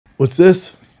What's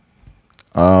this?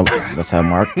 Let's have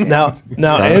Mark. Now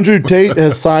Andrew Tate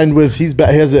has signed with. He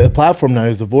has a platform now. He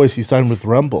has The Voice. He signed with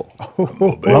Rumble.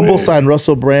 Rumble signed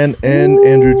Russell Brand and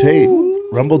Andrew Tate.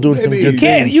 Rumble doing some good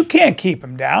things. You can't keep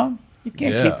him down. You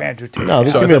can't keep Andrew Tate. No,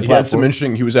 this So give me a he had some platform.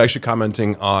 interesting. He was actually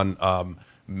commenting on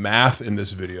math in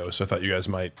this video, so I thought you guys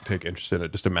might take interest in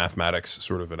it. Just a mathematics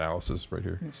sort of analysis right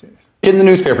here. In the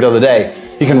newspaper the other day,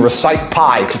 you can recite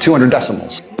pi to 200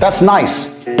 decimals. That's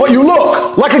nice, but you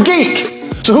look like a geek.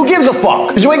 So who gives a fuck?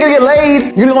 Because you ain't gonna get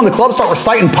laid. You're gonna go in the club, start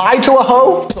reciting pi to a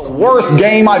hoe? It's the worst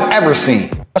game I've ever seen.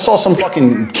 I saw some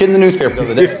fucking kid in the newspaper the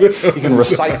other day. You can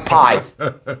recite pi.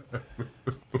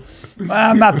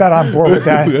 I'm not that on board with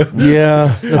that.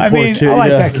 Yeah, I mean, kid, I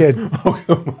like that kid.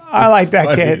 I like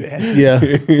that kid.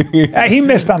 Yeah, He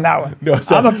missed on that one.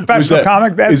 I'm a professional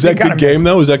comic. Is that good game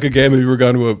though? Is that good game? Have you ever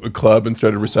gone to a club and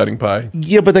started reciting pi?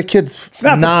 yeah, but that kid's It's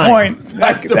not the point.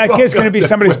 That kid's going to be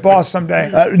somebody's boss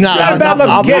someday. I'm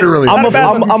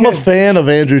a fan of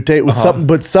Andrew Tate with something,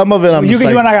 but some of it I'm You just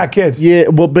and like, I got kids. yeah,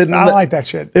 well, but I don't like that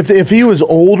shit. If he was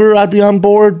older, I'd be on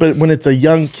board. But when it's a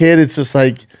young kid, it's just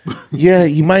like, yeah,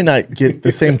 you might not get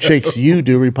the same chicks you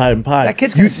do repie pie. That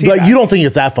kid's gonna see like that. you don't think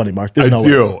it's that funny, Mark? There's no way.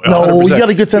 No, 100%. you got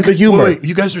a good sense of humor. Wait,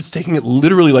 you guys are taking it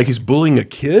literally like he's bullying a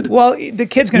kid? Well, the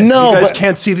kid's going to No, You guys but-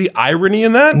 can't see the irony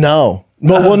in that? No,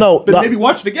 well, no. But maybe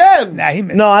watch it again. Nah, he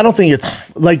missed. No, I don't think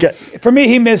it's like. For me,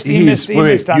 he missed. He missed on you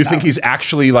that think one. he's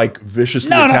actually like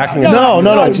viciously No, no, attacking no, him?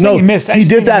 No. I just think he missed. I He just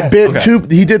did think that he bit missed. too.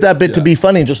 He did that bit to be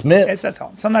funny and just missed. That's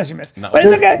all. Sometimes you miss. Not But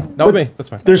with it's me. okay. Not with me. That's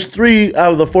fine. There's 3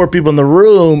 out of the 4 people in the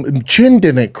room. Chin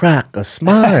didn't crack a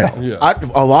smile.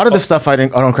 A lot of the stuff I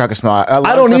don't crack a smile.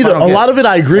 I don't either. A lot of it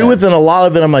I agree with, and a lot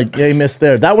of it I'm like, yeah, he missed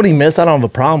there. That one he missed. I don't have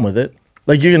a problem with it.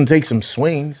 Like you're gonna take some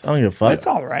swings. I don't give a fuck. It's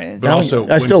all right. It's But also,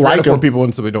 I still like for him. people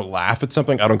until they don't laugh at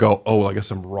something, I don't go, oh, I guess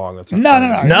I'm wrong. That's not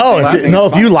No, funny. no. No,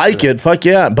 if you like it, fuck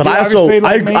yeah. But I also obviously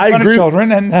like making I fun of agree.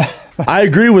 children and I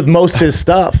agree with most of his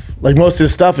stuff. Like most of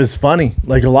his stuff is funny.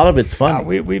 Like a lot of it's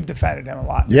funny. we've defended him a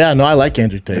lot. Yeah, no, I like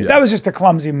Andrew Tate. That was just a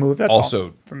clumsy move. That's Also,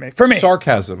 all for me. For me.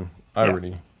 sarcasm,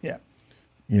 irony. Yeah.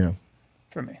 Yeah.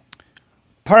 For me.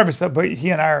 Part of it's that, but he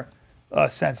and I are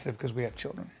sensitive because we have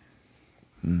children.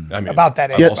 I mean, About that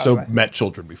age, I've by the also way. met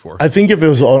children before. I think if it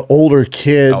was an older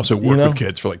kid, I also work you know, with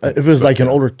kids for like. if it was like an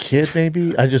older kid,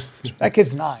 maybe I just That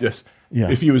kid's 9. Yes. Yeah.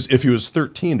 If he was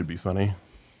 13 to be funny.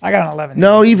 I got an 11.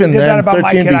 No, even If he did then, that about my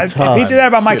 13 kid, be if tough. he did that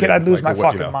about my kid, Kidding. I'd lose Like, my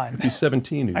what, fucking mind. If he's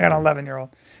 17. I got an 11-year-old.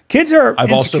 Kids are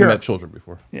I've also insecure. met children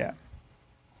before. Yeah.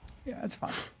 Yeah, that's fine.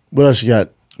 what else you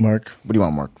got, Mark? What do you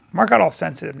want, Mark? Mark got all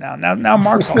sensitive now. Now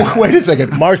Mark's all sensitive. Wait a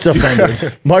second. Mark's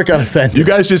offended. Mark got offended. You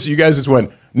guys just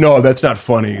went, no, that's not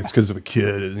funny. It's because of a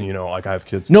kid. And, you know, like I have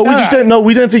kids. No, we No, just no. didn't know.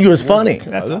 We didn't think it was funny.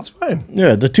 That's That's fine.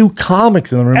 Yeah, the 2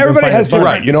 comics in the room. didn't Everybody find has it funny.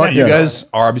 different- Right. You know what? You Yeah. guys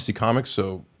are obviously comics,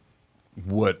 so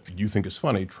what you think is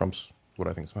funny trumps what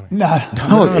I think is funny. No.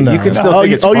 Oh, you can still Oh,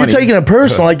 think it's you're funny. taking it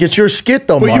personal, like it's your skit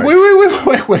though, Mark.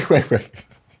 Wait.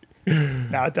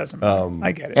 No, it doesn't matter.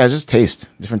 I get it. Yeah, it's just taste,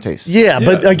 different tastes. Yeah,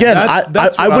 but Yeah, again,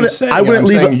 that's I what I'm wouldn't. saying, I and wouldn't I'm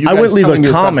leave. saying you I wouldn't guys leave telling me a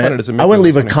it's not funny comment. doesn't make I wouldn't it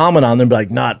leave a funny. comment on them. Be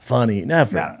like, not funny.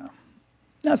 Never. No.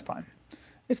 That's fine.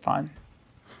 It's fine.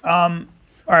 All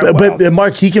right. what But else?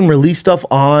 Mark, he can release stuff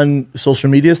on social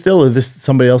media still, or this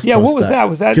somebody else? Yeah, what posts was that?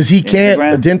 Was that because he can't?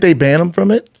 Instagram? Didn't they ban him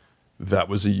from it? That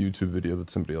was a YouTube video that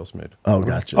somebody else made. Oh,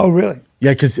 gotcha. Oh, really?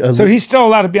 Yeah, because So he's still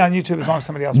allowed to be on YouTube as long as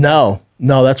somebody else. no,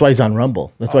 that's why he's on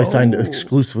Rumble. That's why he signed Oh,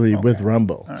 exclusively with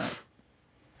Rumble.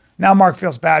 Now Mark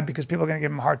feels bad because people are going to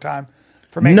give him a hard time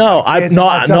for making No, fun of I kids, and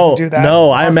Mark doesn't do that.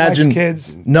 no. I Mark likes imagine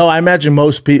kids. No, I imagine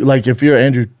most people. Like if you're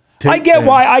Andrew, Tate I get fan-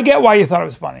 why you thought it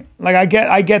was funny. Like I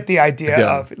get the idea Again.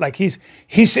 of like he's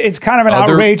it's kind of an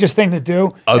Other- outrageous thing to do.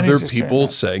 and Other he's just doing people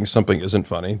that. saying something isn't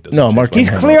funny. doesn't No, change Mark- my He's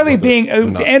He's mind clearly about being whether or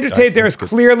not Andrew I Tate. There is think it's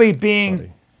clearly being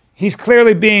funny. he's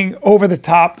clearly being over the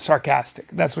top sarcastic.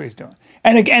 That's what he's doing.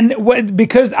 And again,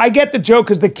 because I get the joke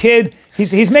because the kid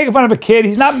he's making fun of a kid.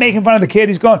 He's not making fun of the kid.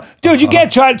 He's going, dude, you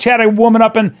can't chat a woman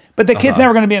up but the kid's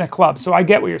never going to be in a club. So I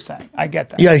get what you're saying. I get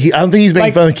that. Yeah, I don't think he's making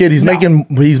Like, fun of the kid. He's no.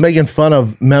 making fun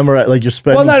of like you're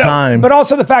spending Well, no, time. but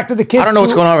also the fact that the kids. I don't know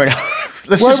what's going on right now.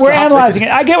 Let's just We're drop analyzing it.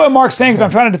 I get what Mark's saying because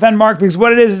I'm trying to defend Mark because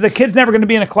what it is the kid's never going to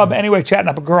be in a club anyway chatting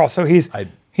up a girl. So he's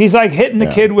like hitting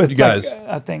the kid with You guys, like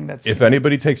a thing that's. If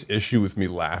anybody takes issue with me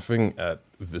laughing at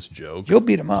this joke, You'll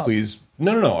beat him up. Please,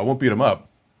 no, I won't beat him up.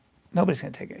 Nobody's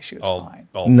going to take issue. It's fine.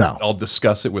 I'll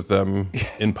discuss it with them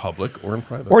in public or in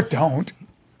private. Or don't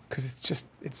because it's just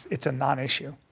it's a non-issue.